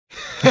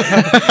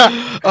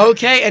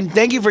Okay, and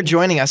thank you for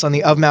joining us on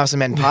the Of Mouse and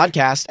Men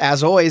podcast.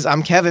 As always,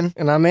 I'm Kevin.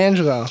 And I'm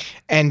Angelo.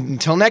 And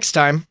until next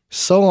time.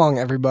 So long,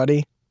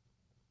 everybody.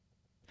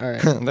 All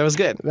right. That was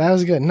good. That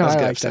was good. No, That was I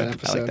good like that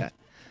episode. I like that.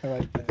 I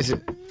like that. Is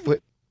it... What?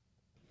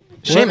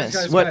 Seamus,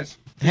 Guys, what? guys.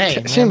 Hey,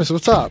 man. Seamus,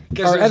 what's up?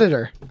 Guys, Our there's-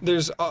 editor.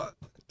 There's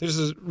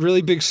a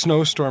really big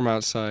snowstorm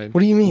outside.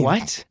 What do you mean?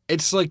 What?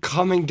 It's like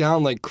coming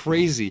down like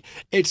crazy.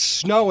 It's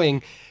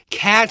snowing.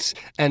 Cats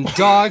and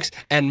dogs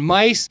and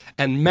mice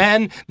and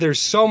men. There's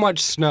so much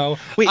snow.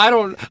 Wait. I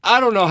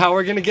don't know how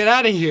we're gonna get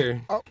out of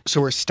here.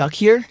 So we're stuck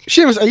here?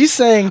 Seamus, are you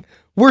saying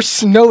we're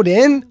snowed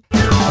in?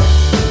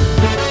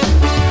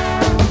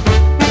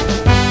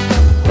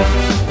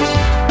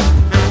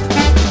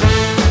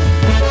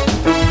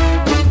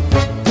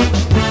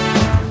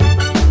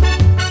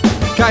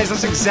 Guys,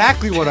 that's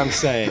exactly what I'm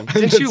saying.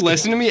 Didn't you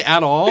listen to me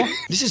at all?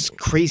 This is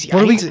crazy.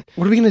 What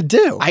are we gonna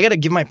do? I gotta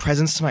give my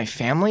presents to my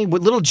family.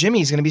 What little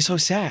Jimmy's gonna be so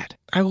sad.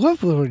 I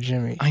love little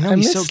Jimmy. I know,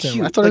 he's so missed him.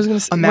 cute. I thought I was gonna.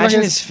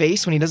 Imagine his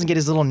face when he doesn't get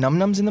his little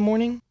num-nums in the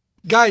morning.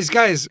 Guys,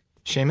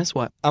 Seamus,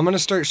 what? I'm gonna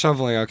start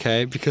shoveling,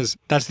 okay? Because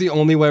that's the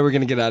only way we're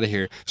gonna get out of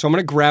here. So I'm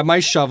gonna grab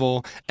my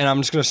shovel and I'm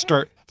just gonna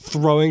start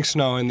throwing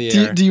snow in the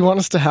air. Do you want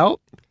us to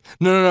help?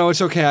 No,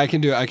 it's okay. I can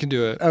do it.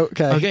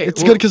 Okay. Okay,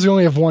 It's well- good because we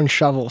only have one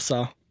shovel,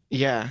 so.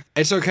 Yeah.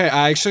 It's okay.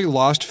 I actually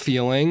lost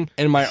feeling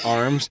in my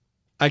arms.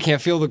 I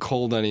can't feel the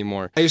cold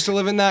anymore. I used to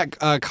live in that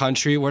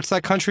country. What's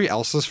that country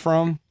Elsa's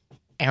from?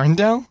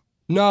 Arendelle?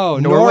 No,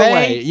 Norway?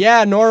 Norway.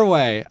 Yeah,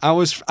 Norway. I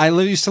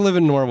used to live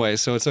in Norway,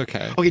 so it's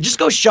okay. Okay, just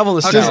go shovel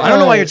the snow. Okay, I don't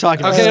know why you're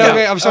talking about Okay, this.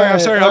 okay. I'm sorry. All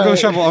right, I'll all go right.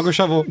 shovel. I'll go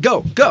shovel.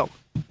 Go.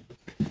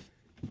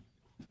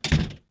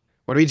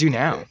 What do we do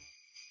now?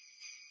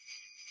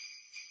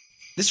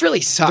 This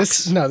really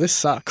sucks. This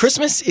sucks.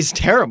 Christmas is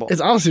terrible.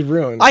 It's honestly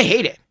ruined. I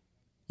hate it.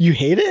 You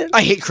hate it?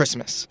 I hate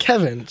Christmas.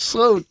 Kevin,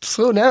 slow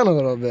down a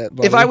little bit,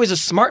 buddy. If I was a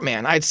smart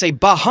man, I'd say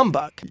bah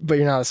humbug. But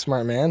you're not a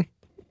smart man.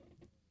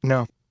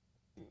 No.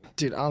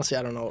 Dude, honestly,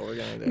 I don't know what we're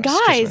gonna do.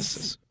 Christmas Guys,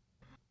 is-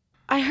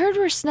 I heard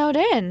we're snowed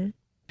in.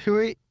 Who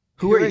are you?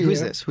 Who are you? Who's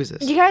this?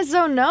 You guys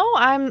don't know?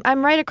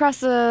 I'm right across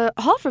the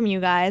hall from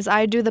you guys.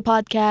 I do the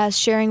podcast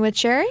Sharing with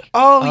Sherry.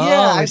 Oh, Oh, yeah,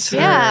 I've it's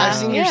seen, her. I've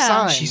seen your Yeah.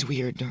 sign. She's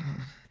weird.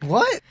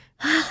 What?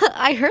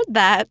 I heard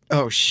that.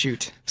 Oh,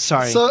 shoot.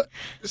 Sorry. So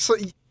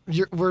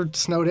we're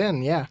snowed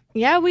in, yeah.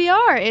 Yeah, we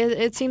are.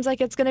 It seems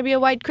like it's going to be a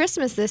white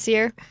Christmas this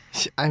year.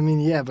 I mean,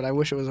 yeah, but I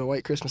wish it was a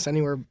white Christmas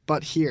anywhere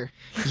but here.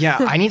 Yeah,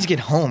 I need to get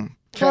home.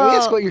 Can we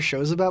ask Well- what your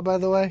show's about, by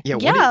the way? Yeah,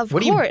 Yeah,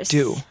 what do you course.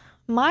 do?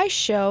 My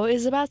show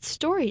is about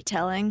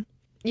storytelling.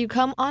 You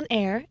come on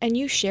air and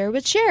you share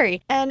with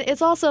Sherry. And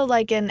it's also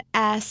like an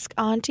Ask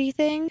Auntie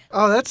thing.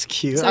 Oh, that's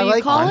cute. So I you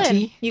like call in.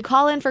 Auntie? You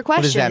call in for What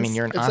questions. does that mean?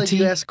 You're an It's like auntie?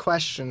 you ask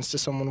questions to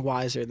someone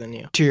wiser than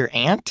you. To your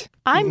aunt?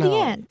 I'm the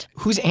No. aunt.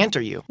 Whose aunt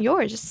are you?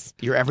 Yours.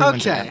 You're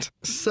everyone's Okay, aunt.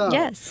 so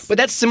Yes. But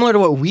that's similar to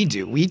what we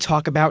do. We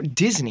talk about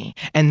Disney,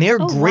 and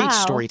they're Oh, great wow.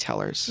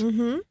 storytellers.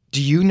 Mm-hmm.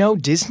 Do you know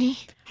Disney?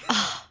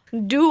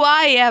 Do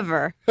I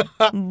ever?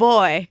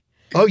 Boy.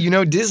 Oh, you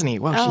know Disney.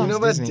 Wow, Oh. she you knows know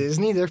about Disney.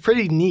 Disney? They're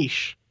pretty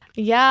niche.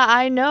 Yeah,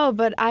 I know,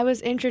 but I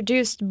was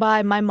introduced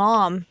by my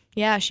mom.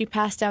 Yeah, she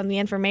passed down the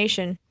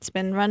information. It's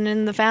been running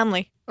in the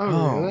family.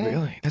 Oh,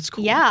 really? That's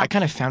cool. Yeah. I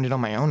kind of found it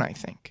on my own, I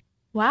think.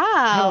 Wow.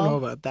 I don't know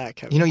about that,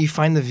 Kevin. You know, you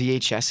find the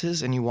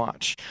VHSs and you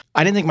watch.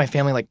 I didn't think my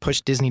family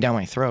pushed Disney down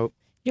my throat.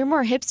 You're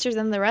more hipster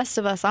than the rest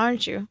of us,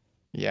 aren't you?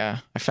 Yeah,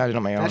 I found it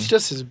on my own. That's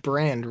just his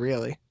brand,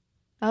 really.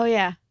 Oh,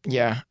 yeah.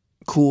 Yeah,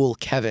 Cool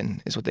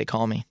Kevin is what they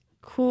call me.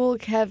 Cool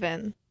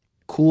Kevin.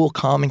 Cool,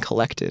 calm, and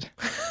collected.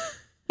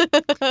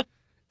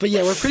 But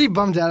yeah, we're pretty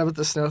bummed out about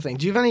the snow thing.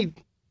 Do you have any?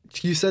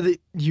 You said that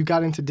you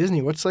got into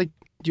Disney. What's like?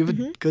 Do you have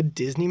a good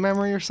Disney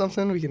memory or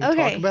something we can talk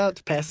Okay. about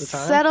to pass the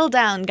time? Settle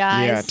down,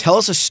 guys. Yeah, tell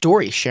us a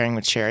story, Sharing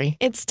with Sherry.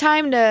 It's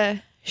time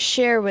to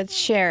share with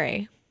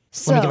Sherry.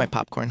 So, Let me get my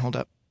popcorn. Hold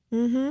up.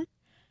 mm-hmm.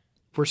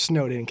 We're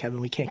snowed in, Kevin.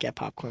 We can't get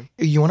popcorn.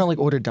 You want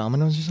to order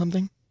Domino's or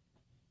something?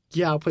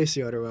 Yeah, I'll place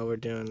the order while we're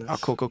doing this. Oh,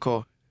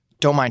 cool.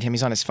 Don't mind him.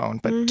 He's on his phone,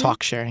 but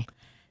talk, Sherry.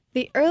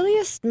 The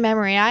earliest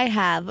memory I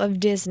have of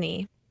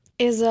Disney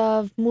is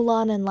of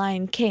Mulan and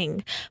Lion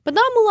King, but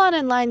not Mulan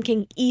and Lion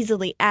King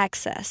easily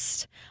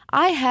accessed.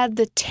 I had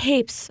the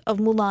tapes of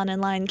Mulan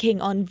and Lion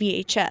King on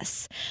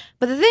VHS.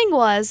 But the thing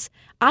was,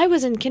 I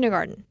was in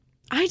kindergarten.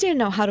 I didn't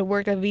know how to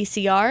work a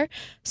VCR,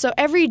 so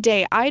every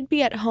day I'd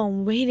be at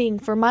home waiting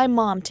for my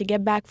mom to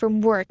get back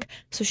from work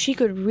so she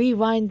could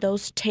rewind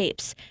those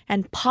tapes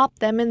and pop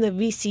them in the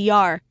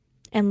VCR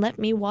and let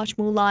me watch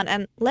Mulan.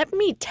 And let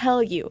me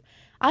tell you,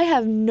 I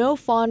have no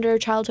fonder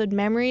childhood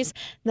memories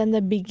than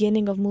the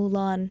beginning of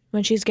Mulan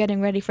when she's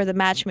getting ready for the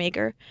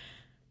matchmaker.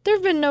 There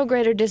have been no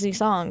greater Disney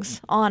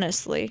songs,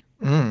 honestly.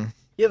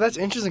 Yeah, that's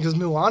interesting because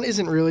Mulan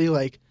isn't really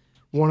like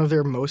one of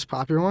their most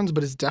popular ones,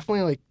 but it's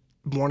definitely like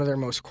one of their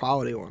most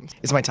quality ones.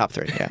 It's my top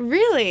 3, yeah.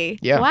 Really?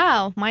 Yeah.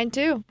 Wow, mine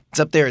too. It's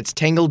up there. It's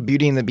Tangled,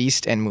 Beauty and the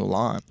Beast, and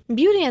Mulan.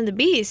 Beauty and the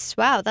Beast.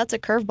 Wow, that's a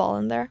curveball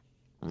in there.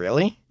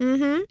 Really?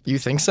 Mm-hmm. You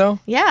think so?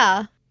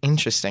 Yeah.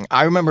 Interesting.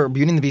 I remember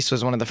Beauty and the Beast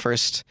was one of the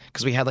first,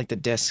 because we had like the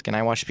disc, and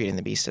I watched Beauty and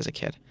the Beast as a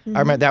kid. I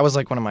remember that was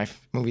like one of my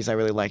movies I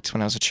really liked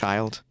when I was a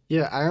child.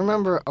 Yeah, I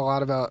remember a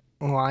lot about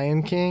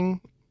Lion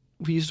King.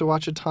 We used to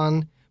watch a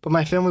ton, but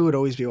my family would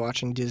always be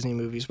watching Disney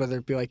movies, whether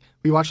it be like,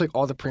 we watched like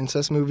all the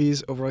princess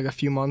movies over like a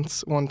few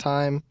months one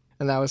time,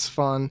 and that was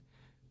fun.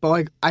 But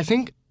like,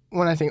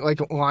 when I think like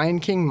Lion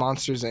King,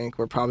 Monsters Inc.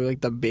 were probably like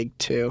the big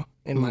two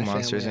in my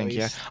Monsters family. Inc.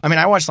 Yeah. I mean,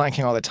 I watched Lion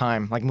King all the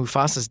time. Like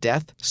Mufasa's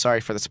death.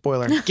 Sorry for the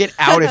spoiler. Get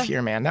out of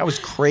here, man. That was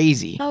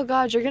crazy. Oh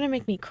God, you're gonna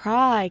make me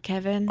cry,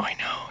 Kevin. I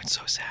know. It's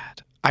so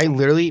sad. I don't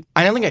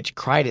think I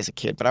cried as a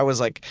kid, but I was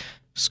like,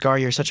 Scar,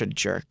 you're such a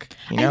jerk.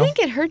 You know? I think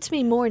it hurts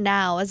me more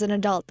now as an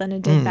adult than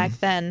it did back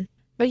then.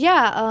 But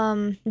yeah,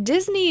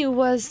 Disney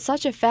was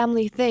such a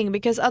family thing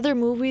because other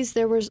movies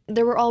there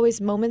were always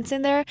moments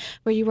in there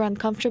where you were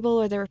uncomfortable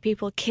or there were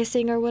people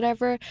kissing or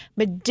whatever.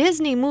 But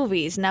Disney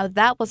movies, now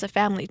that was a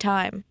family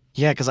time.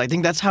 Yeah, because I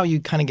think that's how you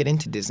kind of get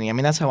into Disney. I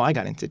mean, that's how I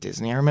got into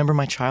Disney. I remember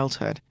my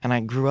childhood, and I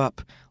grew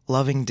up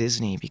loving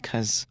Disney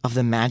because of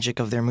the magic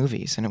of their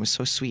movies, and it was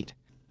so sweet.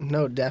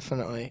 No,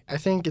 definitely. I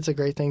think it's a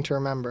great thing to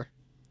remember,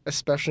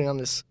 especially on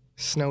this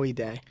snowy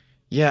day.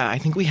 Yeah, I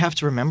think we have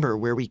to remember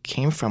where we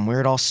came from, where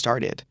it all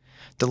started.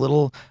 The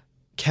little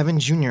Kevin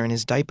Jr. in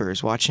his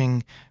diapers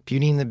watching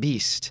Beauty and the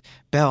Beast,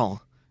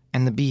 Belle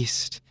and the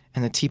Beast,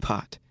 and the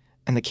teapot,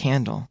 and the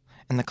candle,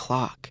 and the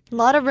clock. A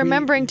lot of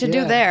remembering to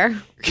do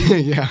there.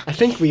 Yeah. I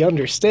think we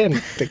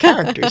understand the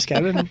characters,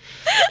 Kevin.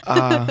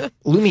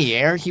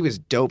 Lumiere, he was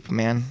dope,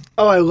 man.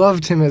 Oh, I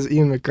loved him as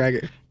Ian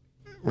McGregor.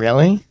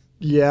 Really?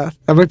 Yeah,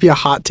 that might be a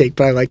hot take,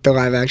 but I like the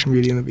live action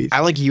Beauty and the Beast.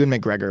 I like Ewan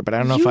McGregor, but I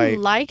don't know if I... You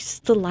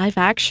liked the live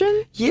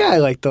action? Yeah, I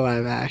like the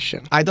live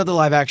action. I thought the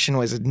live action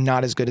was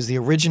not as good as the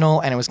original,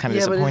 and it was kind of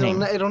disappointing.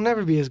 But it'll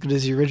never be as good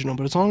as the original,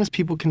 but as long as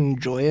people can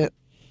enjoy it,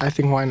 I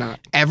think why not?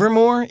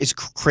 Evermore is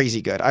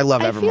crazy good. I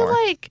love I Evermore.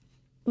 feel like,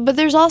 but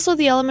there's also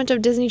the element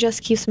of Disney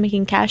just keeps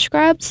making cash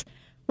grabs.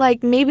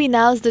 Like, maybe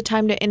now's the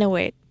time to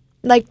innovate.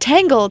 Like,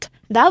 Tangled,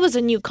 that was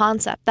a new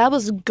concept. That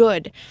was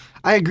good.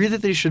 I agree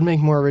that they should make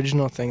more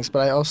original things, but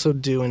I also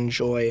do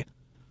enjoy,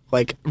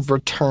 like,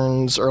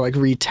 returns or, like,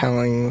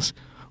 retellings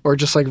or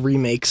just, like,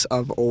 remakes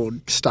of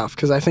old stuff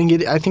because I think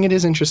it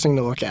is interesting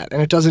to look at,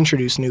 and it does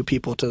introduce new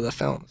people to the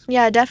films.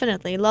 Yeah,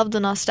 definitely. Love the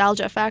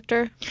nostalgia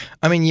factor.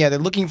 I mean, yeah, they're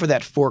looking for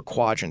that 4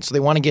 quadrant, so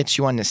they want to get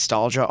you on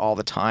nostalgia all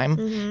the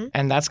time,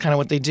 and that's kind of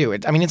what they do.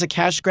 I mean, it's a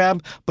cash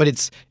grab, but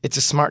it's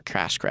a smart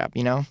cash grab,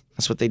 you know?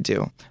 That's what they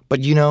do.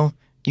 But, you know,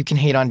 you can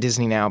hate on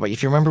Disney now, but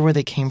if you remember where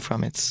they came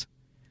from, it's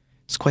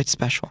quite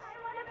special.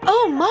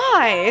 Oh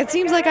my! It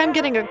seems like I'm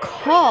getting a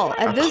call.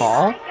 A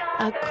call?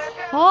 A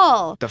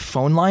call. The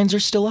phone lines are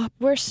still up?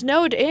 We're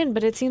snowed in,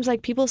 but it seems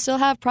like people still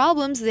have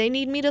problems they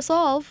need me to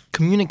solve.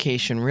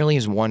 Communication really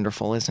is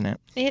wonderful, isn't it?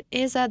 It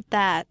is at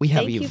that. We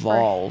have Thank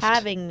evolved. you for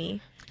having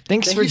me.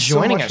 Thanks Thank for you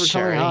joining so much us, for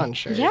coming Sherry. on,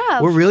 Sherry.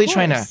 Yeah, We're of really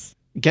trying to course.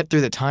 get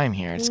through the time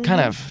here. It's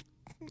kind of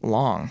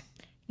long.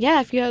 Yeah,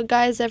 if you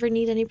guys ever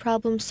need any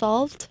problems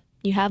solved,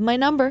 you have my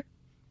number.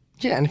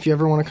 Yeah, and if you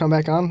ever want to come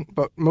back on,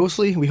 but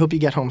mostly we hope you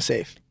get home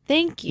safe.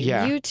 Thank you.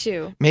 Yeah. You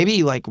too.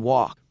 Maybe like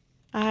walk.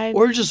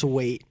 Or just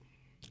wait.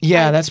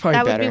 Yeah, that's probably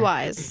that better. would be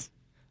wise.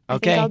 I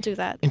Okay. think I'll do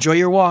that. Enjoy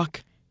your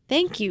walk.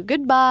 Thank you.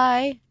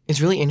 Goodbye.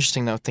 It's really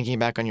interesting though, thinking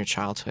back on your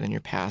childhood and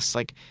your past.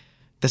 Like,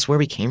 that's where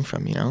we came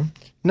from, you know?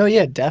 No,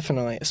 yeah,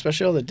 definitely.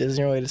 Especially all the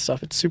Disney-related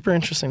stuff. It's super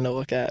interesting to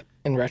look at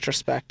in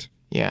retrospect.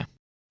 Yeah.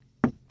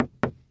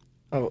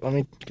 Oh, let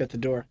me get the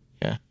door.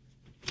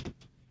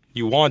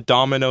 You want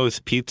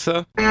Domino's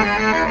pizza?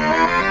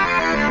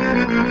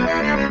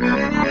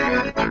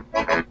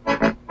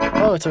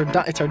 Oh, it's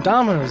our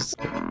Domino's.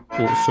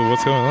 So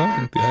what's going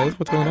on, guys?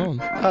 What's going on?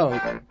 Oh,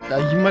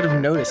 you might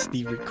have noticed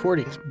the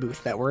recording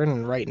booth that we're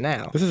in right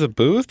now. This is a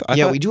booth?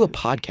 Yeah, we do a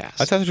podcast.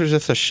 I thought it was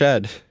just a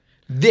shed.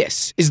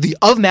 This is the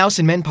Of Mouse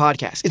and Men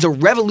podcast. It's a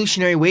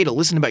revolutionary way to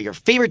listen about your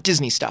favorite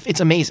Disney stuff.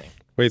 It's amazing.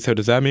 Wait, so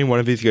does that mean one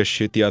of these guys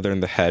shoot the other in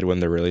the head when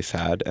they're really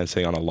sad and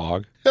sitting on a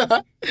log?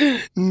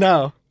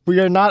 No, we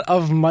are not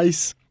of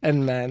mice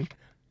and men.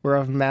 We're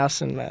of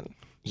mouse and men.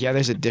 Yeah,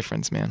 there's a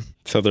difference, man.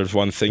 So there's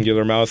one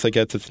singular mouse that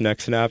gets its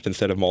neck snapped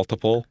instead of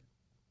multiple?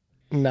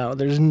 No,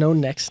 there's no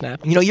neck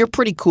snap. You know, you're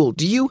pretty cool.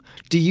 Do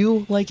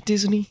you like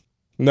Disney?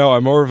 No,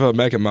 I'm more of a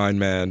Megamind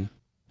man.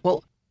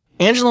 Well,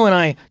 Angelo and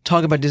I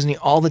talk about Disney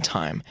all the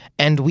time,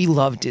 and we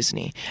love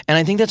Disney. And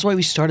I think that's why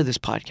we started this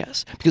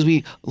podcast, because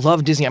we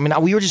love Disney. I mean,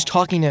 we were just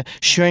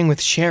sharing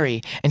with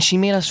Sherry, and she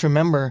made us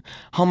remember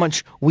how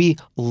much we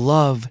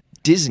love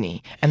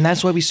Disney. And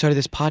that's why we started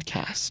this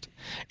podcast.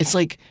 It's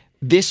like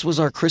this was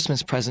our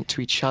Christmas present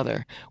to each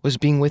other, was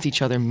being with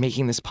each other,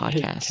 making this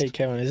podcast. Hey,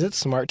 Kevin, is it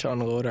smart to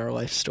unload our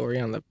life story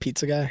on the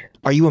pizza guy?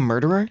 Are you a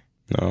murderer?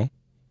 No.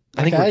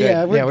 I think we're good.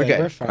 Yeah, we're good.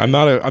 We're fine. I'm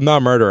not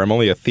a murderer. I'm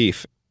only a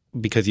thief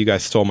because you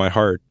guys stole my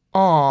heart.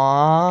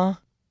 Aww.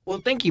 Well,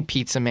 thank you,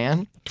 Pizza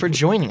Man, for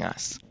joining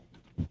us.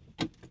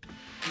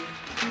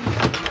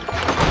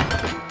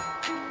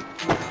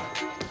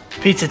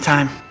 Pizza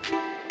time.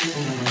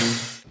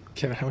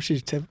 Kevin, how much did you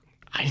tip?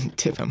 I didn't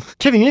tip him.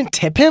 Kevin, you didn't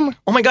tip him?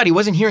 Oh my God, he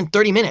wasn't here in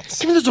 30 minutes.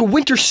 Kevin, there's a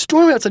winter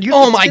storm outside. You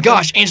have Oh to my tip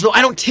gosh, Angelo,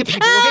 I don't tip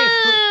people,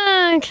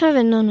 okay?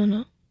 Kevin,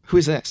 no. Who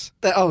is this?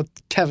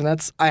 Kevin,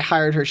 I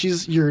hired her.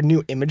 She's your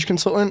new image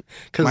consultant.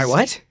 My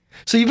what?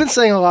 So you've been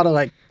saying a lot of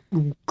like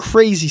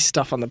crazy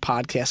stuff on the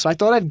podcast. So I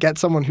thought I'd get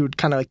someone who'd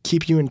kind of like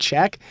keep you in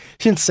check.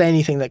 She didn't say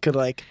anything that could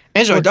like.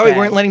 Angelo, I look thought we bad.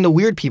 weren't letting the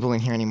weird people in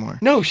here anymore.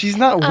 No, she's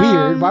not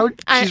weird. Why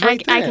would she's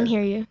right there? I can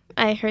hear you.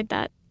 I heard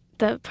that.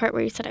 The part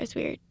where you said I was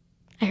weird.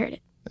 I heard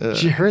it.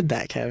 She heard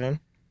that, Kevin.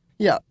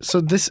 Yeah.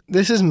 So this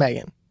is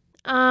Megan.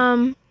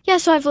 Yeah,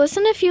 so I've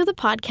listened to a few of the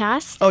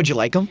podcasts. Oh, did you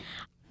like him?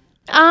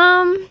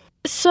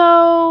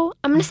 So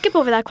I'm gonna skip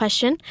over that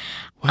question.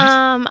 What?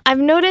 I've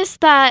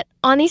noticed that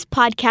on these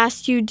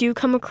podcasts you do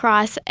come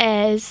across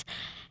as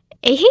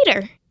a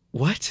hater.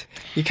 What?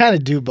 You kind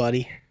of do,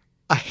 buddy.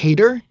 A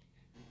hater?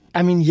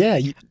 I mean, yeah.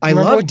 I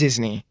remember love what-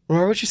 Disney.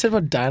 Remember what you said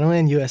about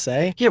Dinoland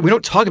USA? Yeah, we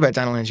don't talk about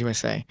Dinoland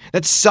USA.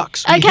 That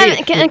sucks. We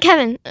hate it.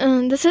 Kevin,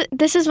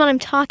 this is what I'm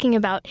talking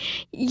about.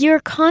 You're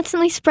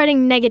constantly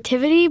spreading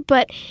negativity,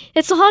 but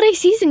it's the holiday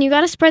season. You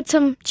got to spread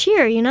some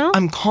cheer, you know?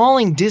 I'm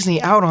calling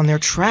Disney out on their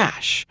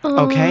trash.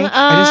 Okay?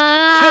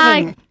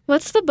 Kevin.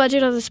 What's the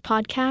budget of this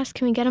podcast?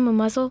 Can we get him a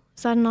muzzle?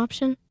 Is that an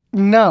option?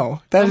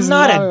 No, that I'm is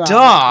not an a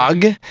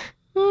option.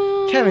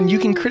 dog. Kevin, you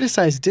can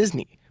criticize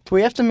Disney, but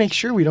we have to make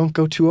sure we don't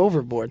go too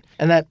overboard,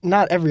 and that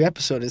not every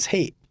episode is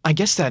hate. I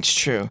guess that's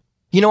true.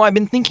 You know, I've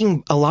been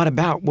thinking a lot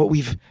about what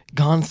we've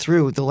gone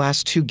through the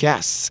last two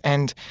guests,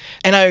 and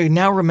I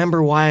now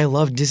remember why I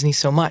love Disney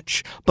so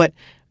much. But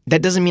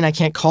that doesn't mean I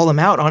can't call them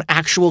out on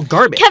actual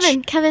garbage.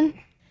 Kevin,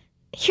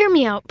 hear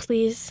me out,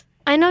 please.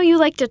 I know you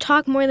like to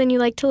talk more than you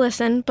like to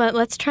listen, but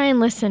let's try and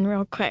listen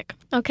real quick,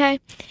 okay?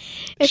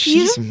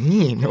 She's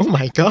mean. Oh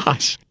my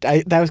gosh.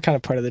 That was kind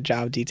of part of the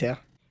job detail.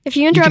 If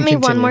you interrupt can me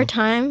one continue. more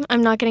time,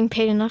 I'm not getting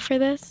paid enough for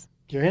this.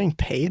 You're getting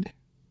paid?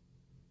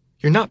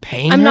 You're not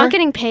paying I'm her? not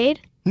getting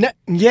paid. No,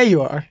 yeah,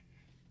 you are.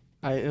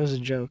 It was a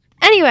joke.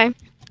 Anyway,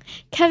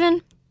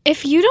 Kevin,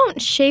 if you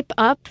don't shape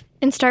up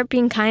and start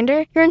being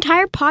kinder, your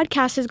entire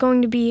podcast is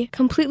going to be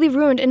completely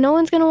ruined and no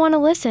one's going to want to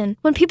listen.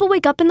 When people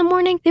wake up in the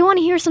morning, they want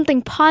to hear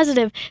something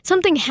positive,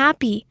 something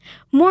happy.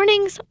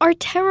 Mornings are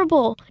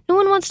terrible. No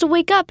one wants to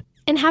wake up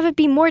and have it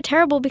be more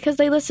terrible because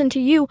they listen to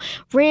you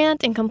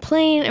rant and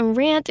complain and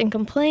rant and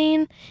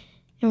complain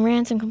and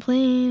rant and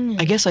complain.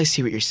 I guess I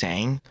see what you're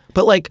saying.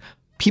 But, like,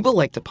 people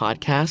like the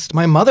podcast.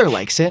 My mother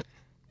likes it.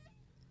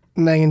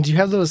 Megan, do you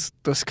have those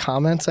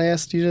comments I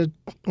asked you to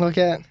look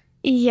at?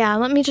 Yeah,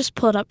 let me just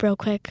pull it up real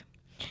quick.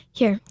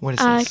 Here. What is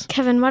this?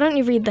 Kevin, why don't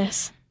you read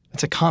this?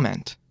 It's a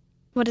comment.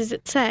 What does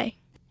it say?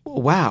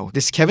 Wow,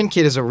 this Kevin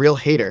kid is a real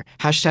hater.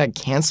 Hashtag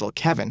cancel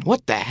Kevin.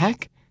 What the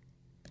heck?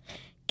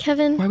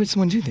 Kevin, Why would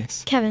someone do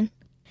this? Kevin,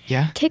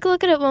 Yeah? take a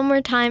look at it one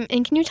more time,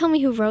 and can you tell me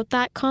who wrote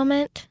that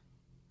comment?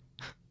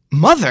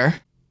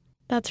 Mother?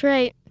 That's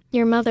right.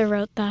 Your mother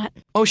wrote that.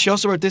 Oh, she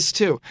also wrote this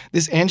too.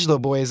 This Angelo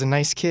boy is a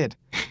nice kid.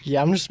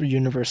 Yeah, I'm just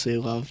universally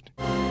loved.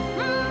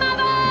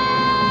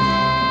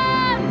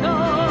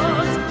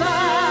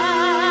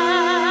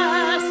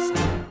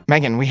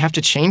 Megan, we have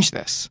to change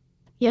this.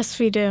 Yes,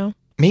 we do.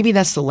 Maybe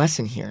that's the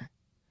lesson here.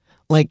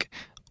 Like,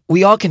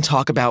 we all can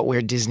talk about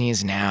where Disney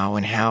is now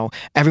and how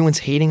everyone's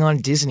hating on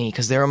Disney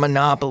because they're a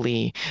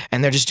monopoly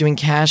and they're just doing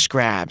cash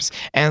grabs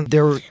and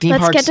their theme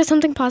Let's parks. get to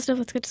something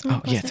positive.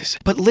 Oh, yeah.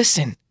 But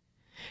listen,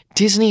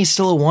 Disney is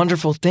still a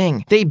wonderful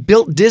thing. They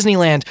built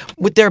Disneyland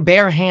with their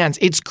bare hands.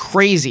 It's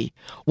crazy.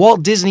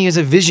 Walt Disney is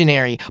a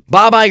visionary.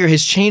 Bob Iger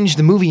has changed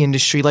the movie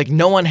industry like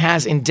no one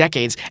has in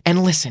decades.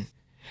 And listen,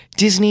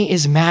 Disney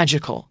is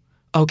magical,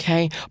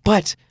 okay?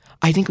 But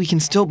I think we can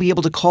still be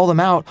able to call them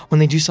out when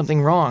they do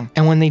something wrong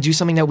and when they do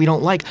something that we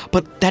don't like.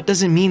 But that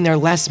doesn't mean they're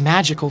less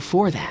magical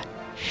for that.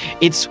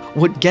 It's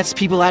what gets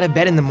people out of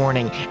bed in the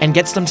morning and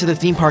gets them to the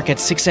theme park at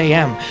 6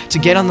 a.m. to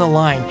get on the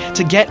line,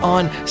 to get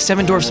on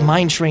Seven Dwarfs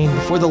Mine Train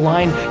before the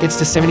line gets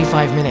to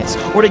 75 minutes,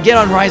 or to get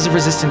on Rise of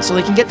Resistance so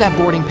they can get that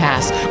boarding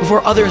pass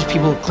before others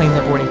people claim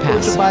that boarding To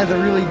pass. buy the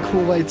really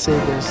cool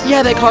lightsabers.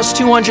 Yeah, that costs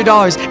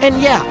 $200, and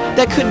yeah,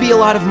 that could be a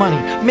lot of money.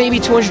 Maybe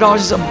 $200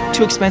 is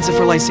too expensive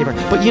for a lightsaber,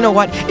 but you know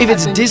what? If it's think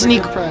it's a Disney,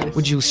 good price.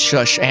 would you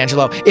shush,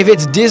 Angelo? If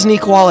it's Disney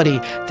quality,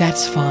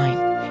 that's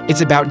fine. It's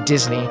about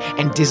Disney,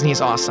 and Disney is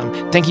awesome.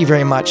 Thank you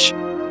very much.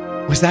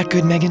 Was that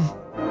good, Megan?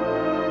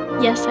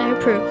 Yes, I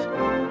approve.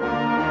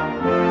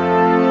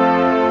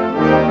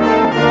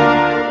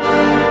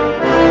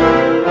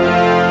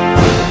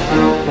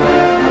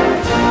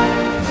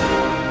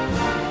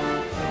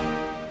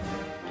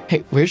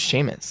 Hey, where's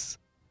Seamus?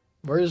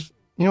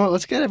 You know what?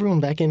 Let's get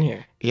everyone back in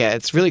here. Yeah,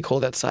 it's really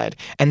cold outside,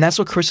 and that's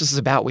what Christmas is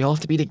about. We all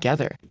have to be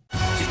together.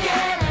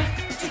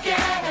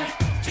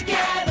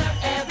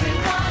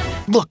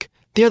 Look,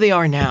 there they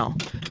are now.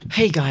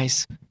 Hey,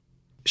 guys.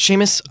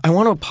 Seamus, I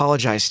want to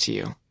apologize to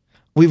you.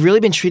 We've really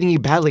been treating you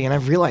badly, and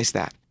I've realized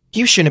that.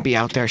 You shouldn't be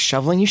out there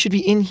shoveling. You should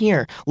be in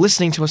here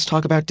listening to us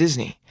talk about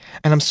Disney,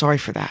 and I'm sorry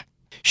for that.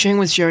 Sharing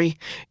with Sherry,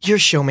 your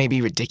show may be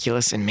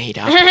ridiculous and made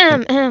up.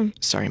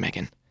 Sorry,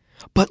 Megan.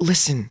 But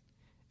listen,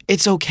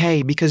 It's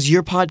okay because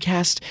your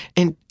podcast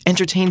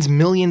entertains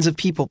millions of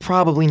people.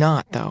 Probably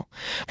not, though.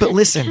 But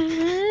listen,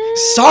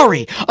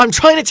 sorry, I'm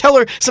trying to tell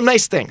her some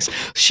nice things.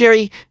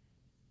 Sherry,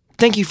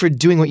 thank you for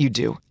doing what you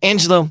do.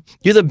 Angelo,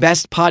 you're the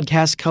best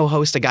podcast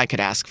co-host a guy could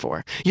ask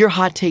for. Your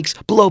hot takes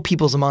blow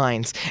people's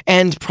minds,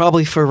 and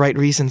probably for right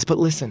reasons, but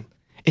listen,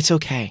 it's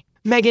okay.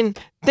 Megan,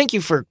 thank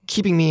you for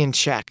keeping me in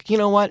check. You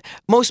know what?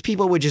 Most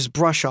people would just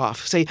brush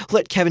off, say,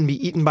 let Kevin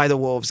be eaten by the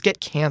wolves, get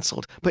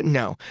canceled. But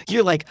no,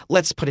 you're like,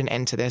 let's put an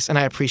end to this, and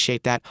I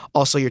appreciate that.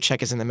 Also, your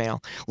check is in the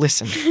mail.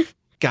 Listen,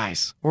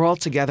 guys, we're all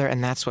together,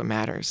 and that's what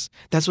matters.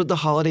 That's what the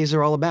holidays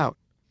are all about.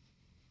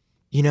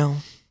 You know,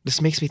 this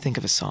makes me think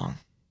of a song.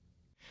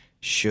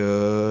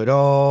 Should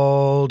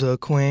old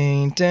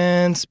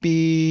acquaintance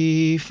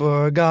be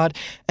forgot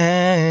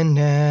and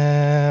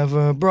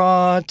never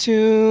brought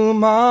to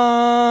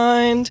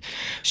mind?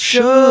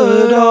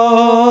 Should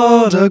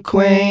old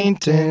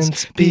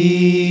acquaintance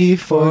be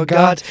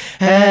forgot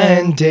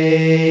and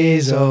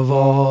days of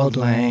auld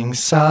lang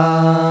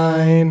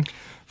syne?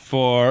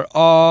 For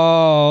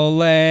all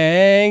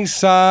lang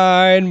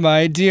syne,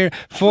 my dear,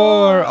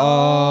 for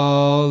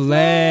all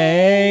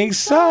lang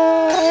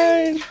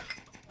syne.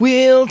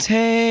 We'll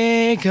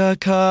take a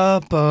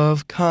cup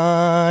of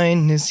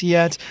kindness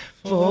yet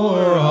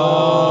for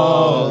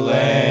all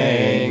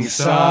lang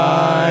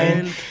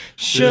syne.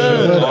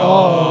 Should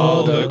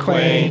old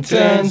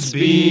acquaintance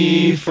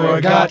be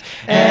forgot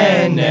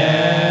and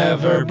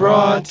never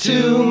brought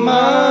to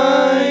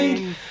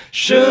mind?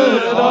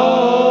 Should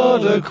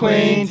old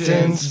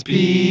acquaintance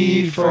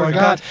be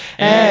forgot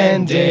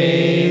and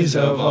days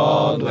of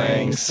auld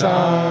lang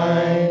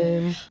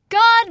syne?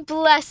 God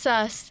bless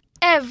us,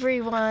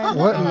 everyone.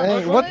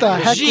 What the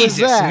heck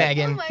Jesus, was that?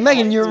 Megan.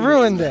 Megan, you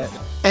ruined it.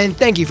 And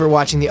thank you for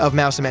watching the Of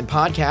Mouse and Men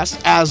podcast.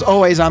 As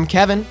always, I'm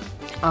Kevin.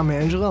 I'm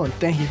Angelo, and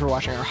thank you for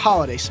watching our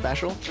holiday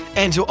special.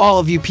 And to all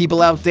of you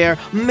people out there,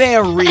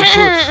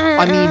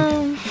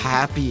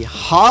 happy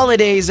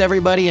holidays,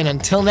 everybody. And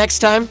until next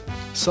time,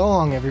 So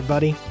long,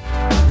 everybody.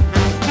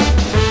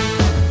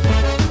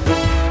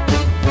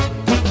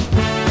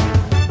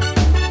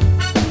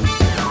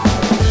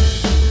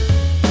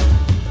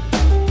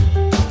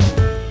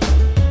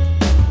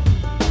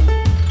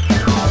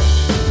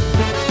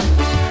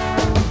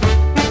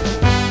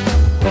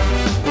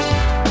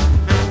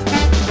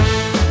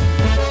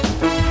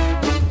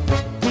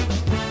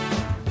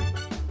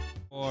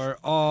 For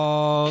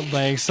all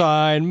lang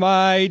syne,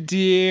 my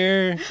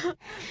dear.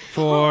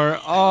 For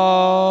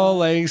all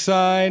lang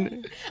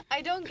syne.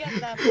 I don't get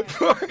that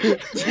part.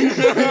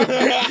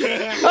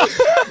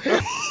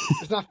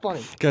 It's not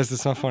funny. Guys,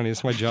 it's not funny.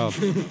 It's my job.